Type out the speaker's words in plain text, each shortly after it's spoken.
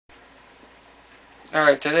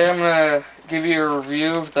Alright, today I'm going to give you a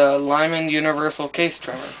review of the Lyman Universal Case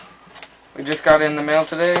Trimmer. We just got it in the mail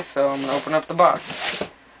today, so I'm going to open up the box.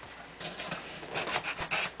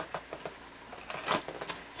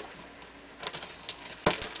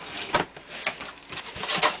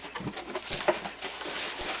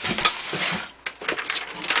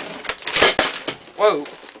 Whoa!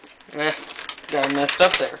 Got messed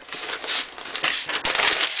up there.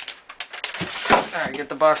 Alright, get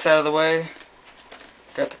the box out of the way.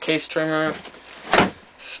 Got the case trimmer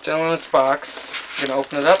still in its box. I'm going to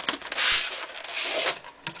open it up.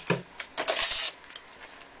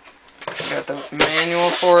 Got the manual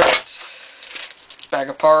for it. Bag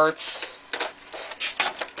of parts.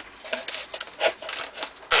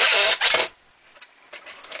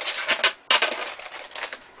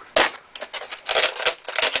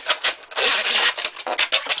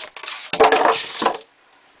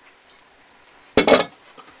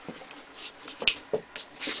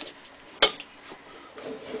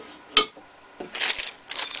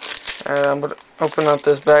 I'm going to open up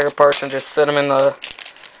this bag of parts and just set them in the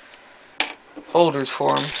holders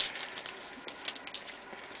for them.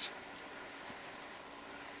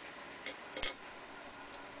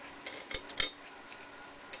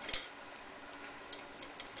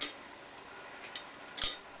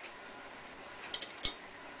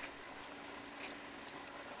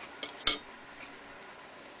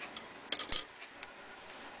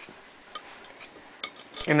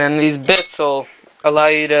 And then these bits will allow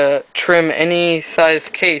you to trim any size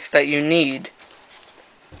case that you need.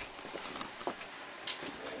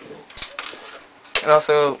 And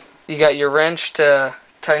also, you got your wrench to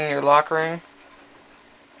tighten your lock ring.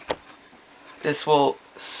 This will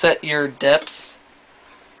set your depth.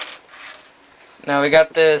 Now we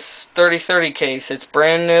got this 30/30 case. It's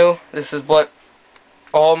brand new. This is what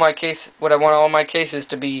I want all my cases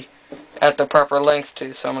to be at the proper length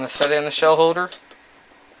to. So I'm going to set it in the shell holder.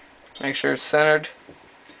 Make sure it's centered.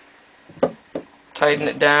 Tighten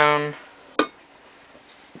it down.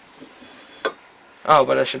 Oh,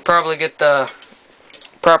 but I should probably get the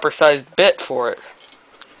proper sized bit for it.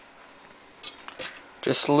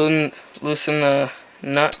 Just loosen the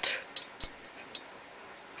nut.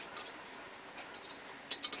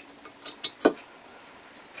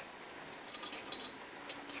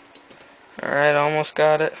 Alright, almost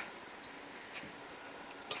got it.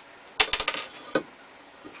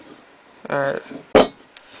 Alright.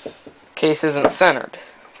 Case isn't centered.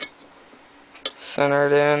 Center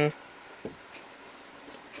it in.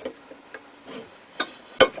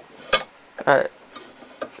 Alright.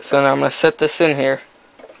 So now I'm going to set this in here.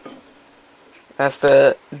 That's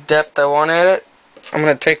the depth I want at it. I'm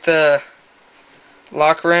going to take the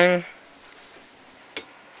lock ring,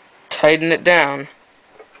 tighten it down.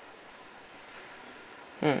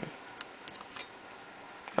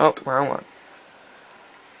 Oh, wrong one.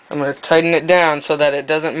 I'm going to tighten it down so that it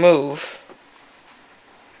doesn't move.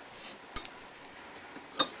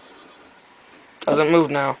 Doesn't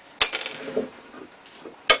move now.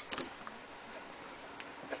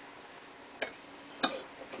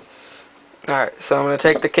 Alright, so I'm going to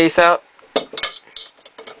take the case out.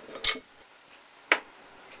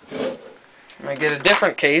 I'm going to get a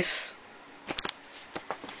different case.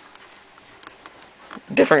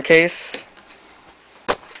 Different case,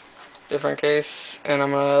 and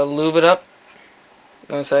I'm going to lube it up.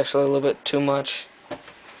 That's actually a little bit too much.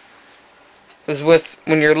 Because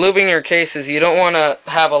when you're lubing your cases, you don't want to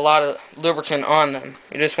have a lot of lubricant on them.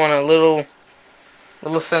 You just want a little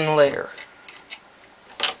thin layer.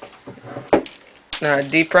 Now I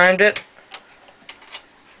deprimed it.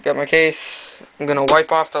 Got my case. I'm going to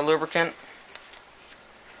wipe off the lubricant.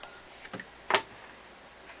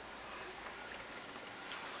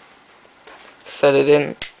 Set it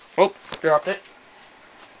in. Oh, dropped it.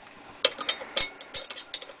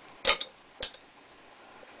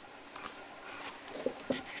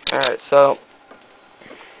 Alright, so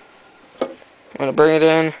I'm going to bring it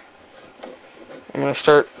in. I'm going to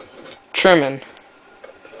start trimming.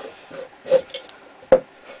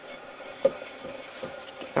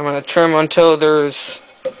 I'm going to trim until there's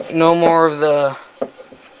no more of the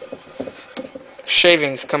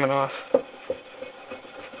shavings coming off.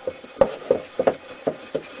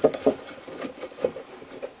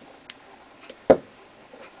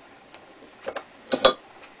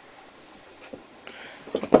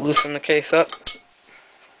 Loosen the case up.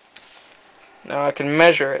 Now I can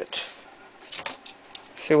measure it.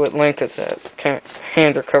 See what length it's at.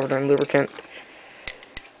 Hands are covered in lubricant.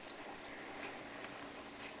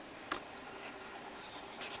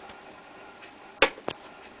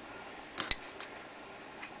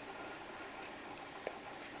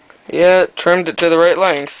 Yeah, trimmed it to the right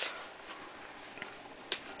length.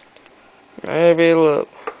 Maybe a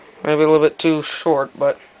little bit too short,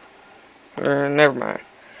 but never mind.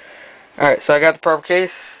 Alright, so I got the proper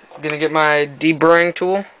case. I'm gonna get my deburring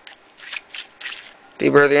tool.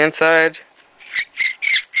 Deburr the inside.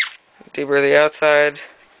 Deburr the outside.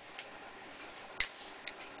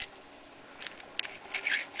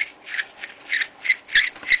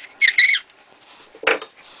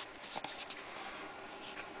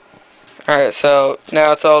 Alright, so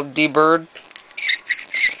now it's all deburred.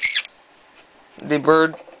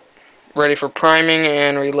 Deburred, ready for priming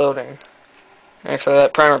and reloading. Actually,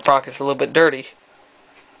 that primer pocket's a little bit dirty.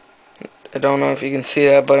 I don't know if you can see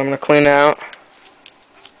that, but I'm going to clean it out.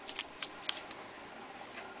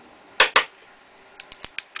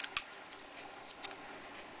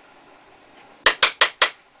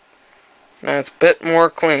 Now it's a bit more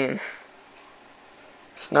clean.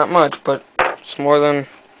 It's not much, but it's more than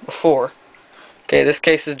before. Okay, this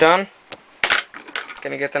case is done.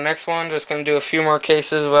 Gonna get the next one. Just gonna do a few more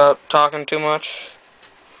cases without talking too much.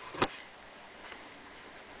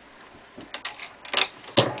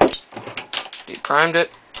 Deprimed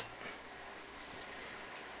it.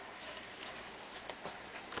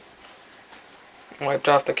 Wiped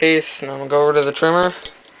off the case. Now I'm gonna go over to the trimmer.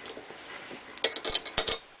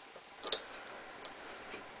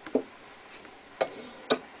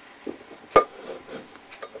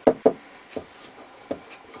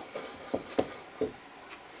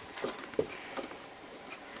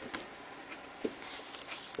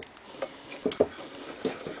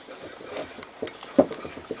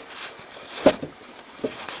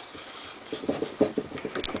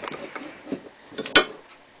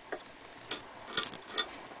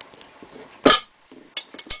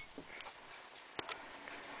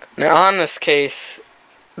 Now on this case,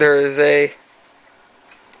 there is a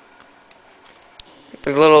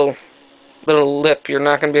little lip. You're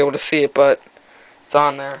not going to be able to see it, but it's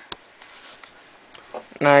on there.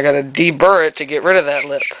 Now I got to deburr it to get rid of that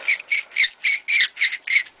lip.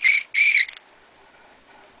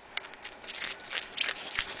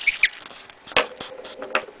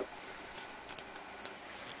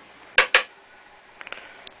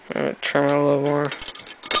 I'm going to trim it a little more.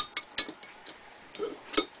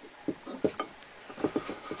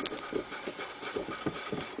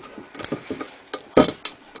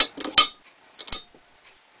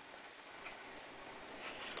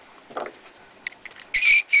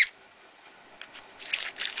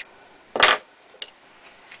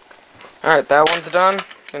 Alright, that one's done.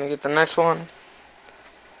 Gonna get the next one.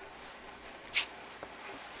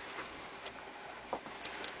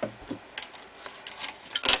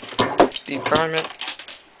 Deprime it.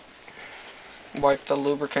 Wipe the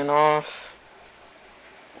lubricant off.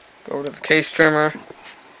 Go over to the case trimmer.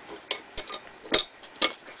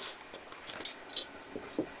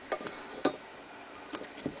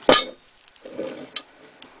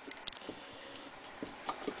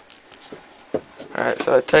 Alright,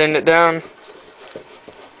 so I tightened it down.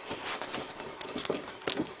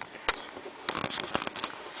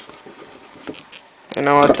 You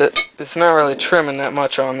know what, it's not really trimming that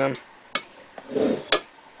much on them.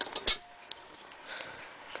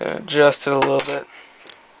 Gonna adjust it a little bit.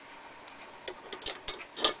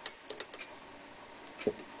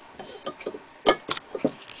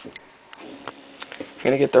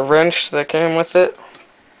 Gonna get the wrench that came with it.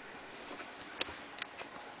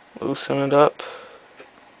 Loosen it up.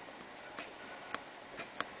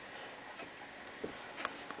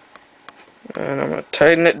 And I'm going to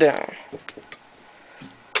tighten it down.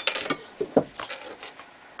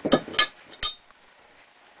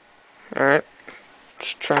 Alright,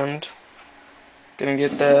 it's trimmed. Gonna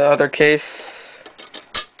get the other case.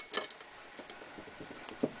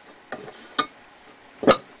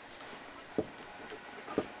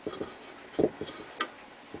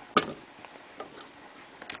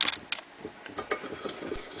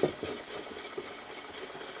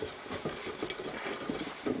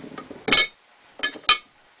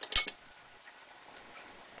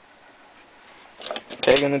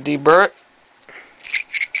 Okay, gonna deburr it.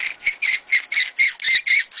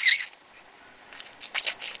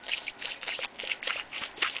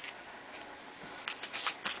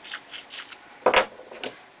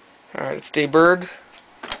 Alright, it's deburred.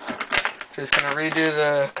 Just gonna redo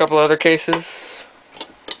the couple other cases.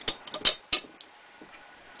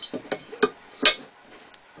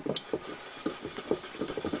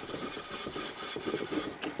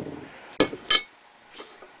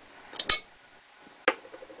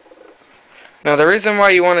 Now the reason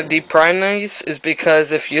why you want to deprime these is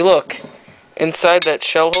because if you look inside that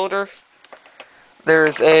shell holder,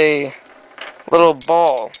 there's a little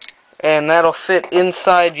ball and that'll fit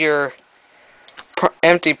inside your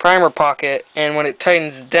empty primer pocket, and when it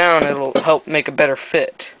tightens down it'll help make a better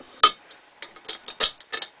fit.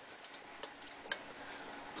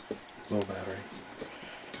 Low battery.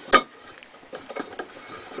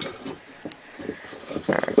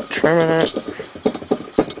 Alright, trimming it.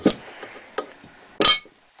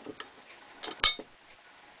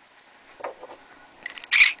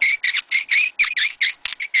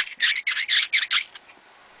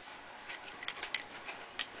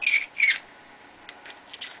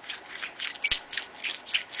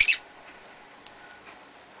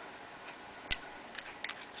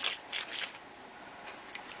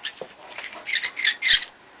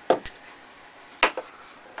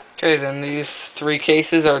 Okay, then these 3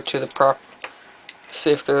 cases are to the proper,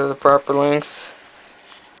 see if they're the proper length.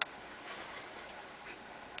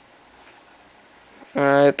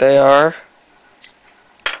 Alright, they are.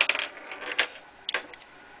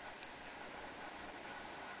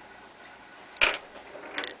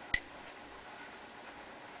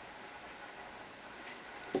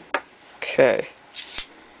 Okay.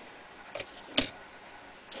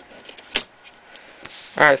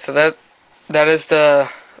 Alright, so that is the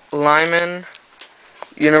Lyman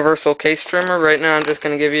universal case trimmer. Right now I'm just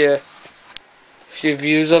going to give you a few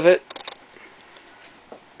views of it.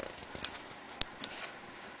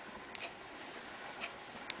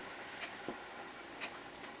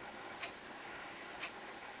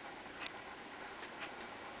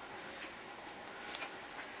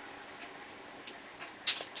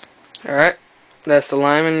 Alright, that's the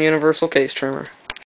Lyman universal case trimmer.